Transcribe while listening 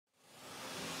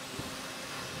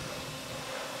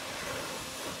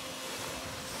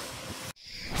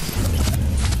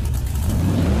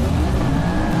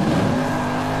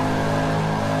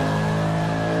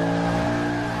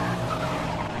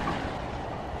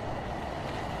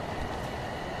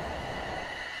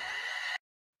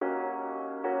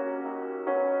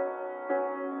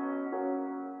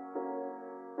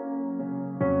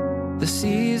The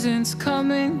seasons come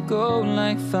and go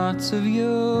like thoughts of you.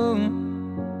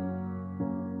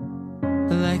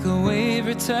 Like a wave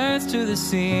returns to the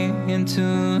sea,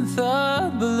 into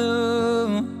the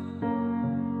blue.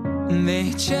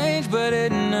 They change but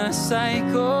in a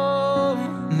cycle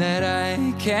that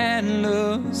I can't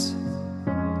lose.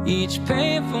 Each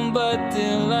painful but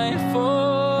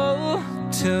delightful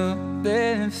to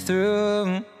live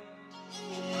through.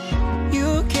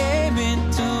 You came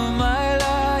into my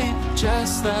life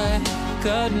just like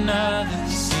another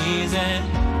season.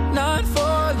 Not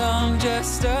for long,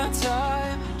 just a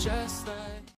time, just like...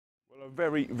 Well, a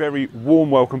very, very warm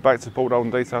welcome back to the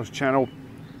Dolden Details channel.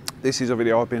 This is a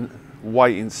video I've been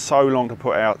waiting so long to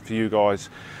put out for you guys.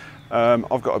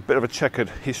 I've got a bit of a checkered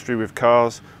history with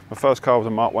cars. My first car was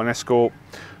a Mark 1 Escort.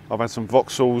 I've had some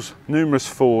Vauxhalls, numerous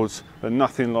Fords, but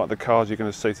nothing like the cars you're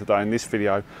going to see today in this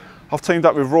video. I've teamed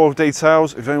up with Royal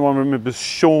Details. If anyone remembers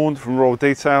Sean from Royal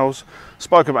Details,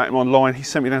 spoke about him online. He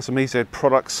sent me down some EZ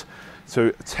products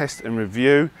to test and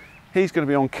review. He's going to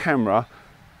be on camera,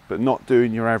 but not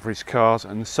doing your average cars,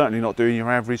 and certainly not doing your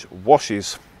average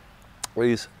washes.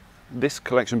 This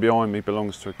collection behind me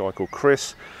belongs to a guy called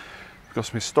Chris. We've got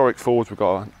some historic Fords. We've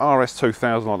got an RS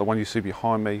 2000 like the one you see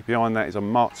behind me. Behind that is a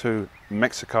Mark II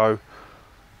Mexico.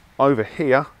 Over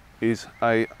here is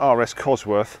a RS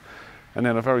Cosworth, and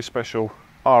then a very special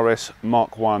RS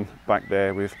Mark 1 back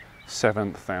there with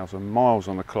 7,000 miles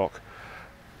on the clock.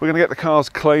 We're going to get the cars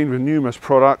cleaned with numerous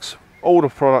products. All the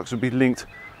products will be linked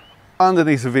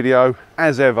underneath the video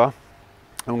as ever.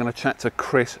 I'm going to chat to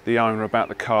Chris, the owner, about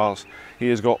the cars. He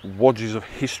has got wadges of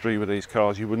history with these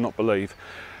cars you would not believe.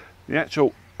 The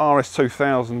actual RS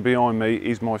 2000 behind me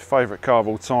is my favourite car of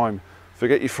all time.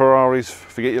 Forget your Ferraris,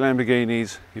 forget your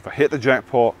Lamborghinis. If I hit the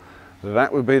jackpot,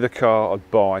 that would be the car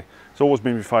I'd buy. It's always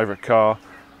been my favourite car.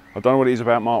 I don't know what it is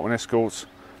about Mark 1 Escorts.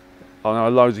 I know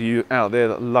loads of you out there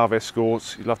that love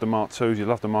Escorts. You love the Mark 2s, you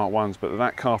love the Mark 1s, but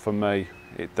that car for me,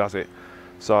 it does it.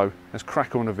 So let's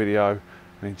crack on the video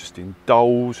and just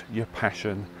indulge your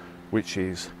passion, which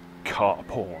is car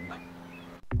porn.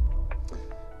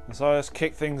 And so let's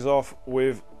kick things off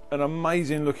with an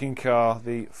amazing looking car,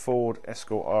 the Ford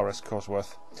Escort RS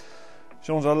Cosworth.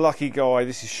 Sean's a lucky guy.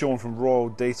 This is Sean from Royal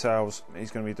Details.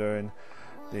 He's going to be doing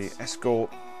the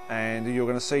Escort, and you're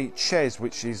going to see Chez,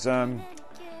 which is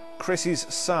Chris's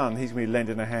son. He's going to be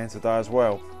lending a hand today as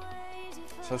well.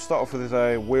 So start off with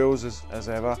the wheels as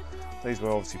ever. These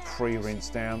were obviously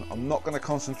pre-rinsed down. I'm not going to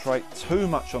concentrate too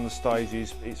much on the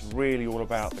stages. It's really all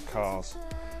about the cars.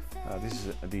 This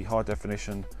is the high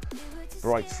definition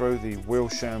breakthrough, the wheel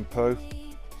shampoo.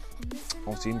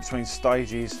 Obviously in between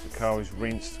stages the car is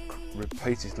rinsed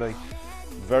repeatedly.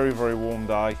 Very, very warm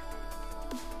day.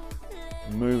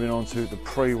 Moving on to the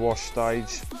pre-wash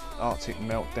stage, Arctic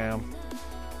meltdown.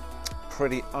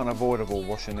 Pretty unavoidable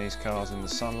washing these cars in the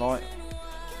sunlight.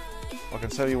 I can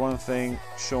tell you one thing,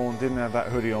 Sean didn't have that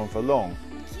hoodie on for long.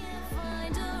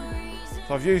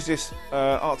 So I've used this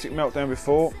Arctic meltdown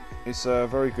before. It's a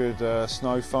very good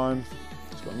snow foam.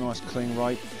 It's got a nice clean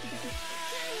rate.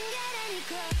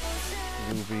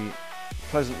 You'll be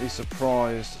pleasantly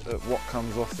surprised at what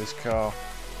comes off this car.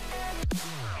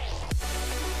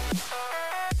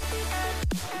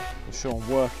 Sean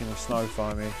working the snow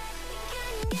foaming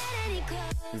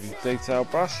with his detail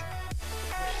brush.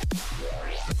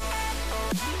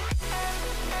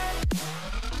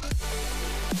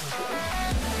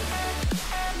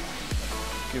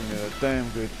 Giving it a damn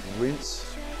good rinse.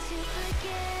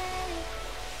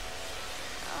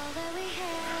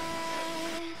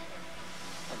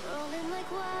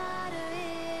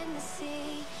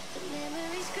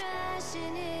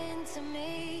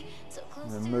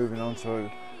 And then moving on to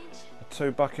a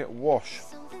 2-bucket wash.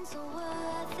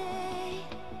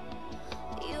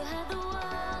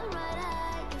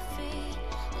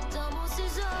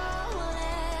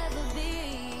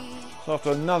 So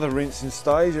after another rinsing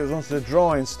stage, it was onto the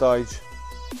drying stage.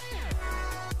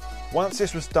 Once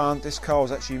this was done, this car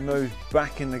was actually moved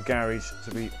back in the garage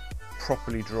to be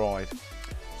properly dried.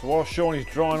 So while Sean is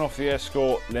drying off the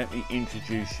Escort, let me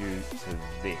introduce you to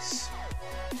this.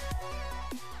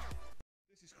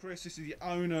 This is Chris, this is the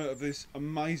owner of this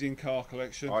amazing car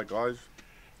collection. Hi guys.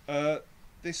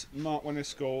 This Mark 1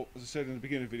 Escort, as I said in the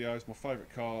beginning of the video, is my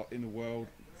favourite car in the world.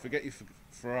 Forget your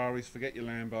Ferraris, forget your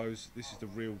Lambos, this is the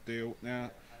real deal. Now,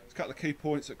 there's a couple of key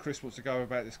points that Chris wants to go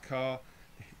about this car,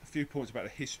 a few points about the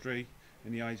history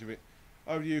and the age of it.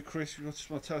 Over to you, Chris, you just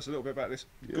want to tell us a little bit about this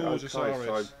gorgeous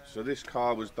RS. So this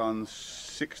car was done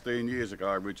 16 years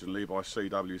ago originally by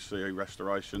CWC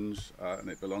Restorations, and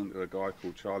it belonged to a guy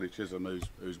called Charlie Chisholm,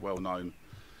 who's well known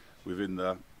within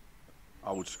the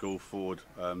old school Ford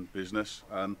business.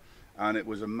 and it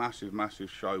was a massive, massive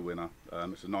show winner.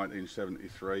 It's a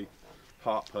 1973,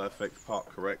 part perfect, part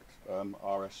correct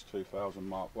RS 2000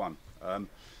 Mark 1.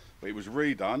 It was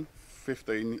redone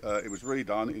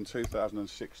in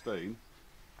 2016,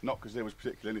 not because there was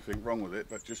particularly anything wrong with it,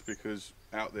 but just because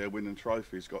out there winning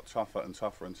trophies got tougher and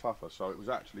tougher and tougher. So it was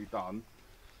actually done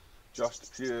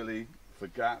just purely for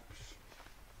gaps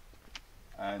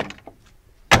and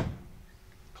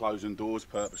closing doors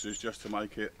purposes, just to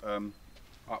make it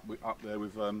up there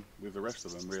with the rest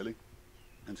of them, really,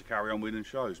 and to carry on winning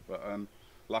shows. But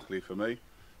luckily for me,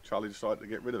 Charlie decided to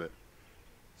get rid of it.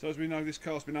 So as we know, this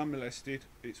car's been unmolested.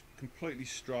 It's completely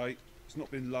straight. It's not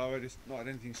been lowered. It's not had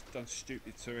anything done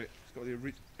stupid to it. It's got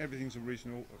everything's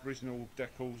original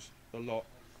decals, the lot.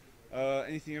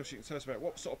 Anything else you can tell us about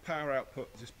what sort of power output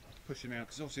is this pushing out?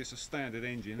 Because obviously it's a standard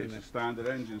engine, isn't it? It's a standard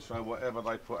engine, so whatever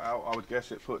they put out, I would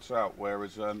guess it puts out.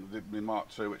 Whereas the Mark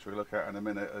II, which we'll look at in a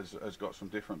minute, has got some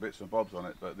different bits and bobs on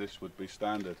it. But this would be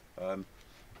standard.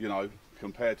 You know,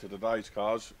 compared to today's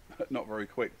cars, not very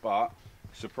quick, but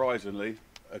surprisingly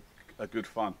a good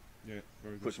fun. Yeah,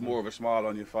 very good. Puts fun. more of a smile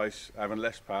on your face, having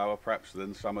less power perhaps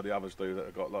than some of the others do that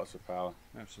have got lots of power.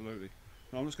 Absolutely.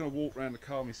 Now I'm just going to walk around the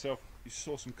car myself. You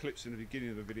saw some clips in the beginning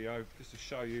of the video just to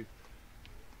show you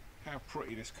how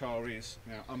pretty this car is,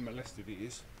 how unmolested it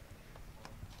is.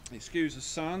 Excuse the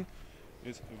sun,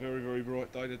 it's a very, very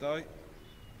bright day today.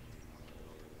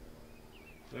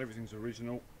 So everything's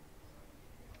original.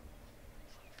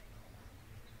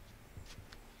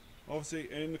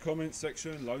 Obviously in the comments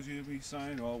section, loads of you will be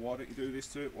saying, oh, why don't you do this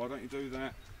to it, why don't you do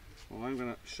that? Well, I'm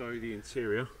going to show you the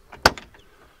interior.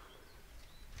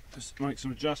 Just make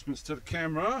some adjustments to the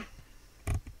camera.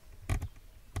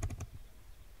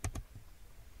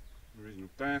 Original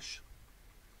dash,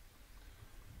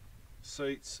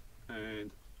 seats and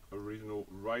original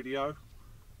radio.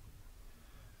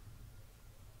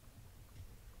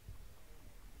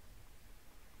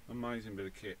 Amazing bit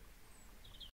of kit.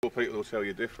 People will tell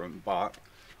you different, but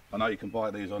I know you can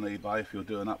buy these on eBay if you're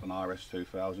doing up an RS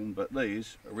 2000, but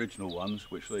these original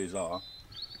ones, which these are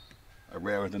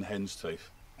rarer than hen's teeth,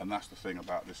 and that's the thing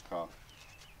about this car.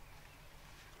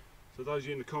 So those of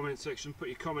you in the comment section, put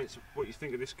your comments of what you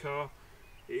think of this car.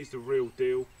 It is the real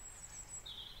deal,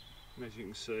 and as you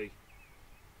can see,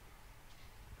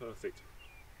 perfect.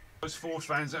 Those Ford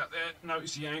fans out there,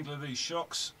 notice the angle of these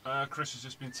shocks. Chris has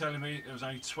just been telling me there was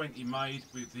only 20 made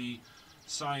with the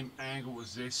same angle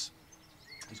as this.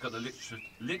 He's got the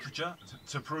literature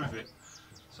to prove it.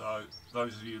 So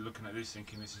those of you looking at this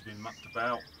thinking this has been mucked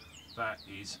about, that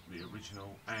is the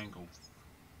original angle.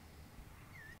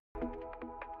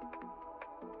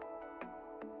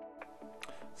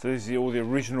 So this is all the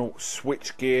original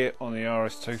switch gear on the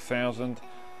RS 2000,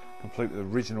 complete with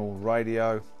the original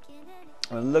radio.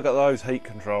 And look at those heat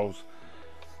controls.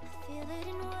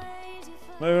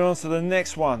 Moving on to the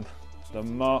next one, the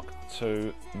Mark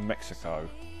II Mexico,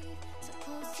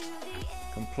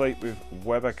 complete with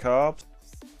Weber carbs.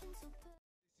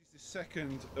 This is the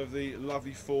second of the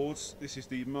lovely Fords. This is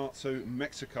the Mark II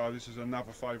Mexico. This is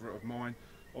another favourite of mine,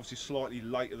 obviously slightly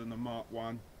later than the Mark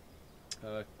I.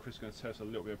 Chris is going to tell us a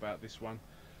little bit about this one.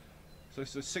 So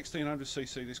it's a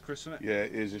 1600cc, this, Chris, isn't it? Yeah,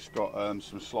 it is. It's got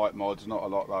some slight mods, not a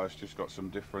lot though. It's just got some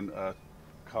different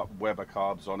Weber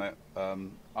carbs on it.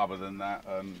 Other than that,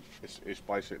 it's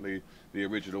basically the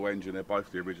original engine. They're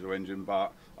both the original engine,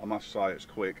 but I must say it's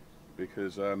quick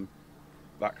because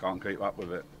that can't keep up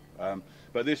with it.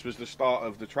 But this was the start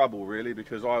of the trouble, really,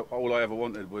 because all I ever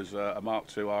wanted was a Mark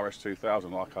II RS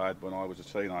 2000 like I had when I was a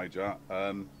teenager.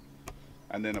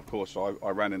 And then, of course, I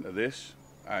ran into this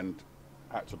and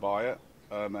had to buy it.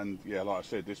 And yeah, like I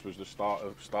said, this was the start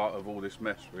of all this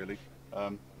mess, really.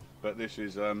 But this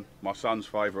is my son's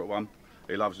favourite one.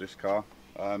 He loves this car.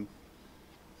 A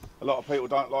lot of people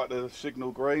don't like the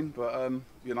signal green, but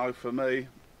you know, for me,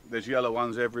 there's yellow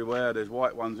ones everywhere, there's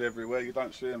white ones everywhere. You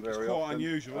don't see them very often. It's quite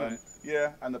unusual, isn't it?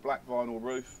 Yeah, and the black vinyl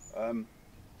roof.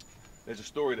 There's a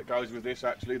story that goes with this,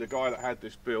 actually. The guy that had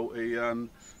this built,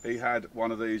 he had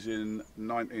one of these in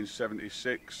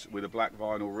 1976 with a black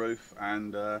vinyl roof,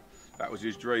 and that was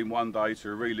his dream one day,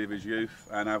 to relive his youth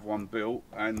and have one built.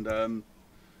 And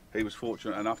he was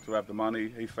fortunate enough to have the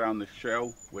money. He found this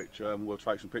shell, which we'll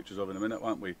take some pictures of in a minute,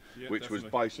 won't we? Yeah, which definitely.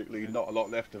 was basically not a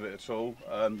lot left of it at all.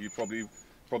 You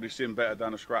probably seen better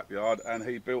down a scrapyard, and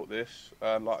he built this,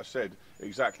 like I said,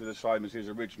 exactly the same as his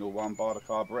original one, by the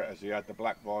carburettors. He had the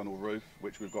black vinyl roof,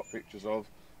 which we've got pictures of,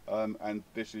 and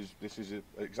this is an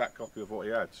exact copy of what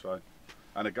he had. So,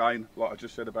 and again, like I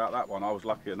just said about that one, I was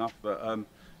lucky enough that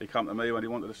he come to me when he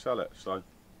wanted to sell it. So,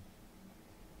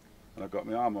 and I got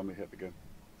my arm on my hip again.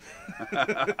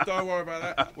 Don't worry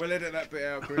about that. We'll edit that bit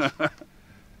out, Chris.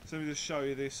 So let me just show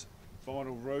you this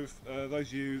vinyl roof. Those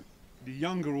of you, the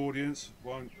younger audience,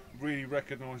 won't really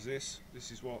recognise this.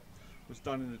 This is what was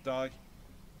done in the day.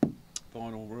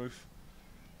 Vinyl roof.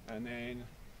 And then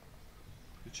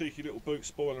the cheeky little boot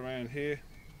spoiler around here.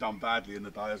 Done badly in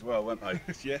the day as well, weren't they?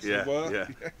 Yes, yeah, they were.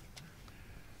 Yeah.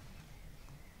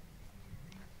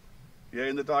 Yeah,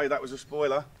 in the day that was a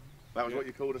spoiler. That was what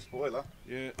you called a spoiler.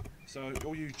 Yeah, so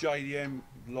all you JDM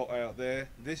lot out there,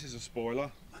 this is a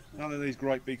spoiler. None of these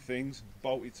great big things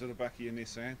bolted to the back of your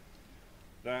Nissan.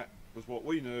 That was what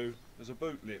we knew as a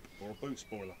boot lip or a boot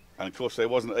spoiler. And of course there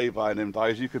wasn't eBay in them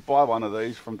days. You could buy one of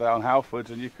these from down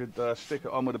Halfords and you could stick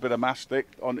it on with a bit of mastic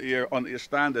onto your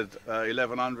standard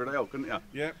 1100L, couldn't you?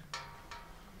 Yep.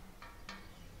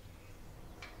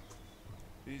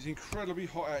 It's incredibly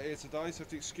hot out here today, so have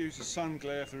to excuse the sun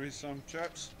glare if there is some,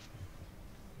 chaps.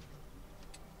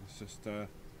 Let's just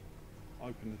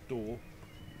open the door.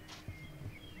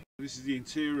 This is the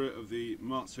interior of the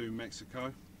Mark II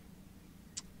Mexico,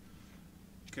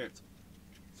 kept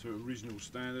to original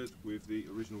standard with the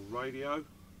original radio.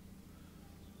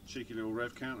 Cheeky little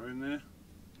rev counter in there.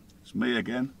 It's me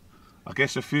again. I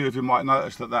guess a few of you might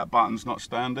notice that that button's not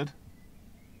standard.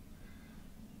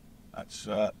 That's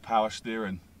power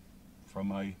steering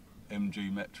from a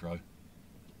MG Metro.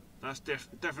 That's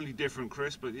definitely different,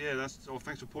 Chris, but yeah, that's. Oh,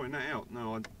 thanks for pointing that out.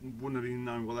 No, I wouldn't have even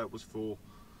known what that was for.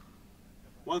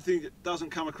 One thing that doesn't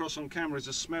come across on camera is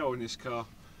a smell in this car.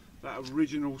 That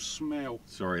original smell.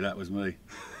 Sorry, that was me.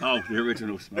 Oh, the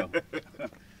original smell.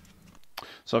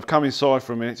 So I've come inside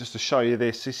for a minute just to show you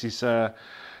this. This is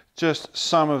just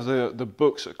some of the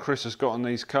books that Chris has got on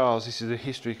these cars. This is the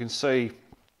history. You can see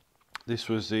this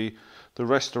was the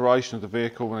restoration of the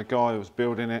vehicle when a guy was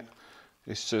building it.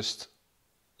 It's just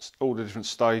all the different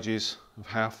stages of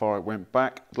how far it went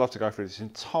back. I'd love to go through this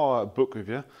entire book with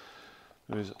you.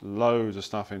 There's loads of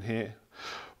stuff in here,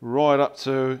 right up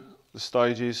to the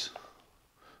stages,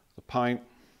 the paint,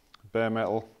 bare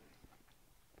metal,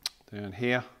 down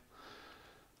here,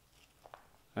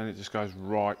 and it just goes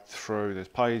right through. There's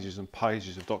pages and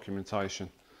pages of documentation.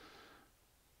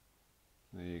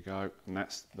 There you go, and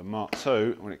that's the Mark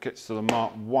II. When it gets to the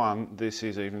Mark I, this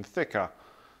is even thicker.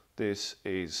 This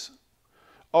is,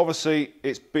 obviously,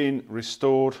 it's been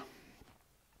restored.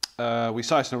 We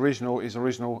say it's an original, it's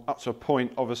original up to a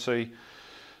point. Obviously,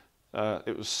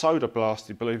 it was soda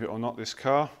blasted, believe it or not, this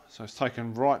car. So it's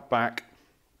taken right back.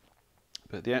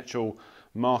 But the actual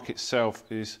mark itself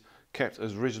is kept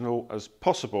as original as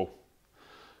possible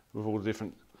with all the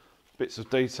different bits of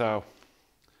detail.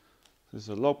 There's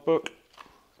a logbook.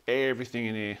 Everything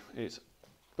in here,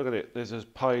 look at it, there's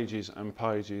just pages and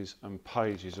pages and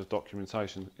pages of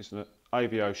documentation. It's an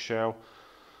AVO shell,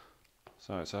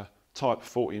 so it's a Type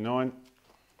 49.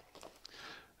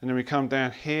 And then we come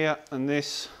down here, and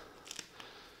this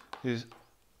is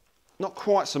not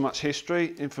quite so much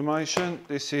history information.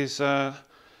 This is the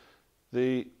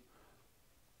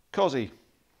COSI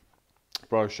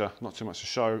brochure, not too much to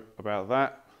show about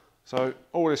that. So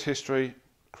all this history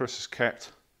Chris has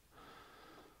kept.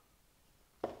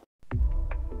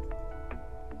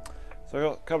 So I've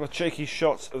got a couple of cheeky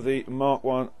shots of the Mark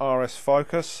I RS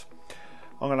Focus.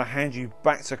 I'm going to hand you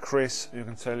back to Chris, who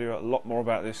can tell you a lot more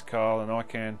about this car than I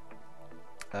can.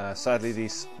 Sadly,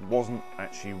 this wasn't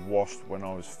actually washed when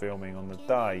I was filming on the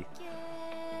day.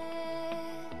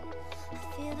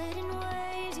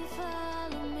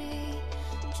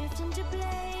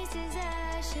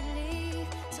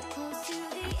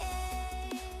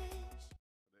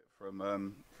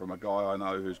 From a guy I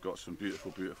know who's got some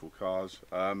beautiful cars,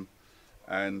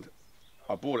 and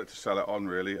I bought it to sell it on.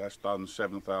 Really, that's done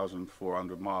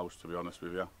 7,400 miles, to be honest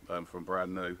with you, from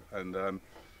brand new. And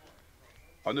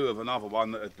I knew of another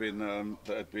one that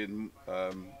had been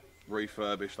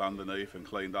refurbished underneath and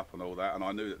cleaned up and all that, and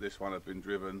I knew that this one had been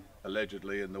driven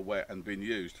allegedly in the wet and been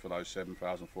used for those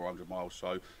 7,400 miles.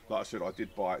 So, like I said, I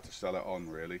did buy it to sell it on,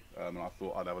 really, and I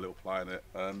thought I'd have a little play in it.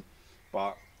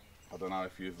 But I don't know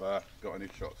if you've got any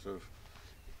shots of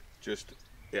just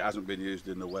it hasn't been used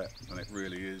in the wet, and it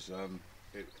really is.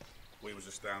 We was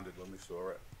astounded when we saw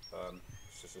it.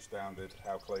 It's just astounded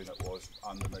how clean it was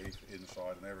underneath,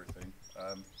 inside, and everything.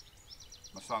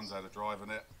 My son's had a drive in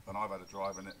it, and I've had a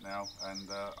drive in it now, and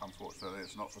unfortunately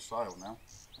it's not for sale now.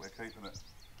 We're keeping it.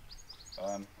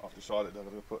 I've decided that I'm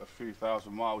going to put a few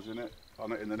thousand miles in it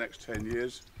in the next 10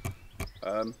 years,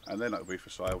 and then it'll be for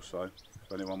sale. So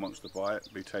if anyone wants to buy it,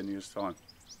 it'll be 10 years time.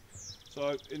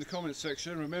 So in the comments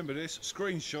section, remember this,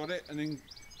 screenshot it, and then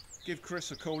give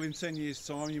Chris a call in 10 years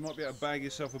time. You might be able to bag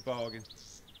yourself a bargain.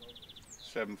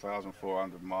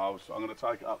 7,400 miles. I'm going to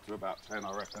take it up to about 10,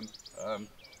 I reckon.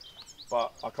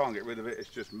 But I can't get rid of it. It's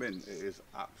just mint. It is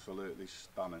absolutely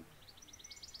stunning.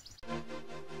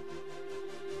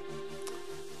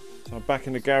 So I'm back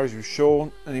in the garage with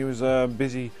Sean, and he was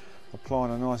busy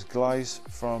applying a nice glaze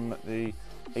from the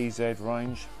EZ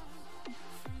range.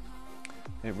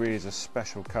 It really is a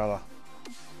special colour.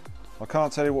 I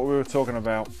can't tell you what we were talking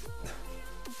about.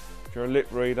 If you're a lip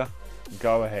reader,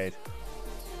 go ahead.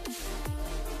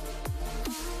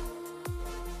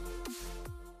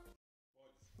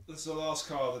 This is the last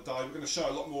car of the day. We're going to show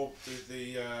a lot more with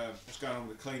the what's going on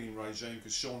with the cleaning regime,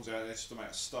 because Sean's out there just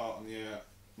about to start on the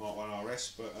Mark 1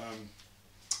 RS, but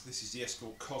this is the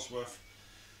Escort Cosworth.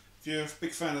 If you're a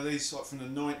big fan of these, like from the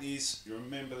 90s, you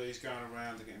remember these going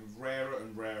around. They're getting rarer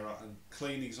and rarer, and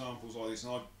clean examples like this.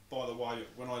 And by the way,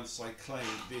 when I say clean,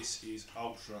 this is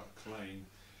ultra clean.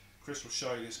 Chris will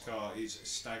show you this car is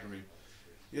staggering.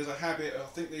 He has a habit, I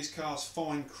think these cars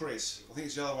find Chris. I think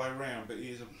it's the other way around, but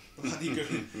he is a bloody good.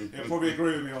 He'll probably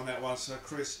agree with me on that one. So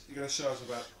Chris, you're going to show us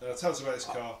about, tell us about this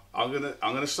car. I'm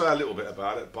gonna say a little bit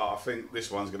about it, but I think this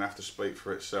one's gonna have to speak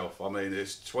for itself. I mean,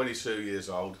 it's 22 years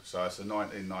old, so it's a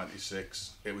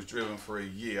 1996. It was driven for a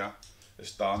year.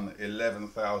 It's done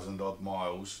 11,000 odd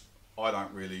miles. I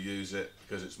don't really use it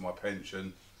because it's my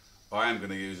pension. I am going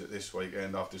to use it this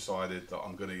weekend. I've decided that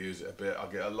I'm going to use it a bit. I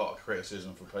get a lot of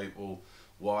criticism from people.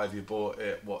 Why have you bought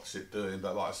it? What's it doing?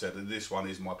 But like I said, this one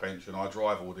is my pension. I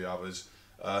drive all the others.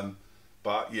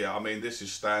 But yeah, I mean, this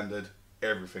is standard.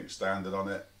 Everything's standard on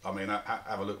it. I mean,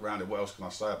 have a look around it. What else can I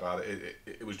say about it?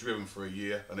 It was driven for a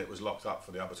year, and it was locked up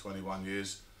for the other 21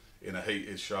 years in a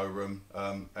heated showroom.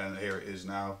 And here it is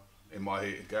now in my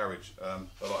heated garage.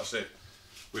 But like I said,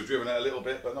 we've driven it a little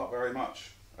bit, but not very much.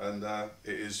 And it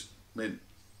is mint.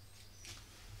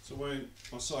 So when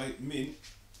I say mint,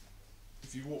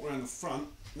 if you walk around the front,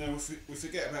 now if we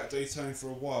forget about detailing for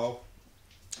a while,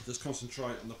 just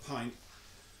concentrate on the paint.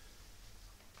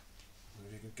 And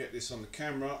if you can get this on the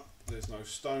camera, there's no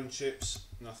stone chips,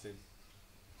 nothing.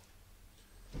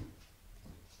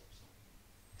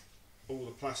 All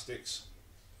the plastics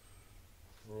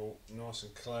are all nice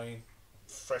and clean,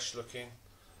 fresh looking.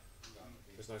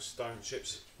 There's no stone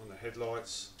chips on the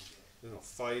headlights, they're not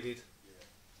faded.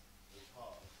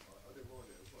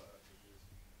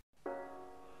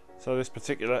 So this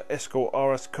particular Escort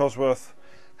RS Cosworth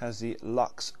has the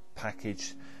Luxe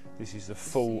package. This is the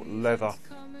full leather.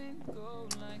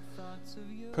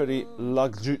 Pretty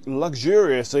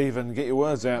luxurious even, get your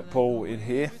words out Paul, in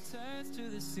here.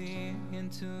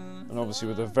 And obviously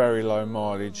with a very low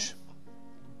mileage,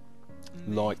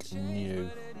 like new.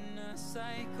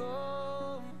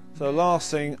 So the last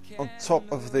thing on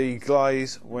top of the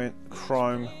glaze went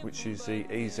chrome, which is the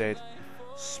EZ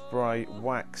spray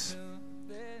wax.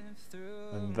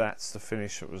 And that's the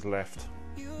finish that was left.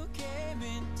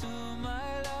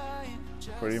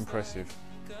 Pretty impressive.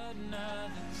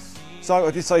 So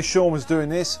I did say Sean was doing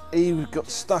this. He got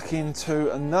stuck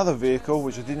into another vehicle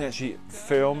which I didn't actually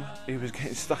film. He was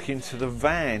getting stuck into the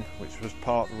van which was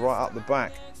parked right up the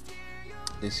back.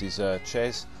 This is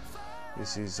Chez.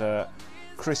 This is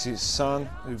Chris's son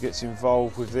who gets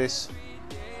involved with this.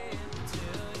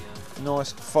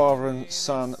 Nice father and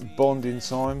son bonding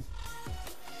time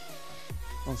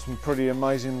on some pretty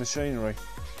amazing machinery.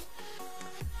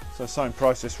 So same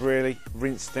process really,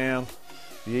 rinse down,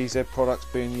 the EZ products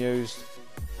being used.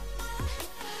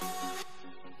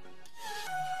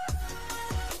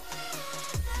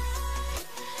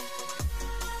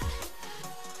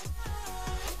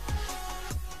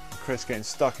 Chris getting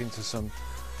stuck into some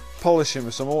polishing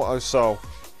with some auto sole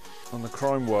on the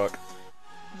chrome work.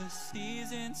 The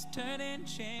seasons turn and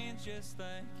change just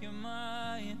like your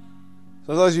mind.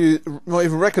 So those of you who might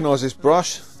even recognise this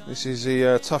brush, this is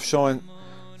the Tough Shine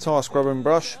tyre scrubbing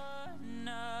brush.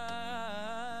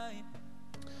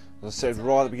 As I said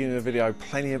right at the beginning of the video,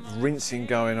 plenty of rinsing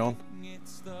going on.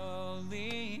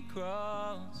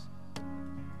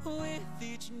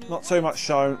 Not too much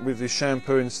shown with the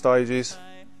shampooing stages.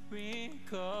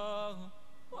 I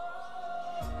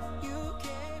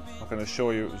can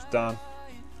assure you it was done.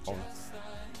 I'm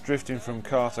drifting from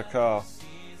car to car,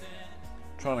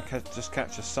 trying to just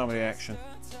capture some of the action.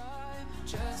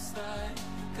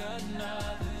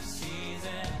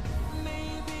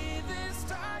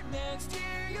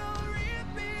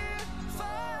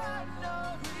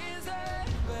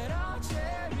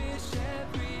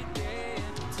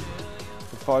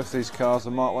 Both these cars,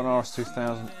 the Mark 1 RS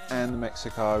 2000 and the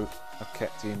Mexico, are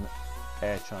kept in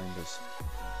air chambers.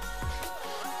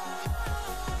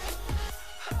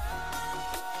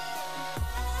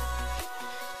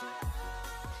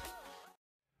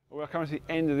 We're coming to the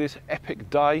end of this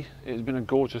epic day. It's been a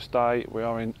gorgeous day. We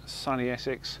are in sunny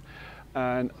Essex,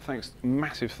 and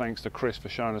massive thanks to Chris for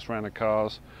showing us around the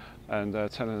cars and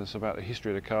telling us about the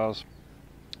history of the cars.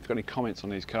 If you've got any comments on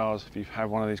these cars, if you've had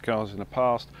one of these cars in the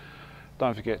past,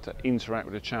 don't forget to interact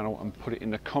with the channel and put it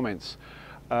in the comments.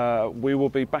 We will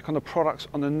be back on the products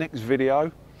on the next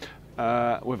video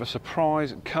with a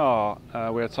surprise car.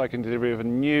 We are taking delivery of a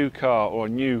new car, or a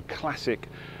new classic.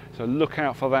 So look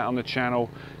out for that on the channel.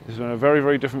 This has been a very,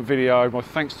 very different video. My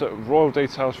thanks to Royal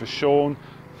Details for Sean,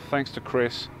 thanks to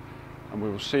Chris, and we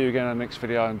will see you again in the next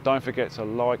video. And don't forget to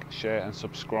like, share and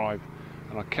subscribe.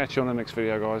 And I'll catch you on the next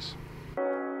video, guys.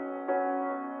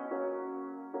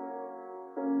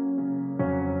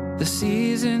 The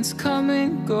seasons come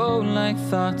and go like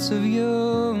thoughts of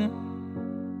you.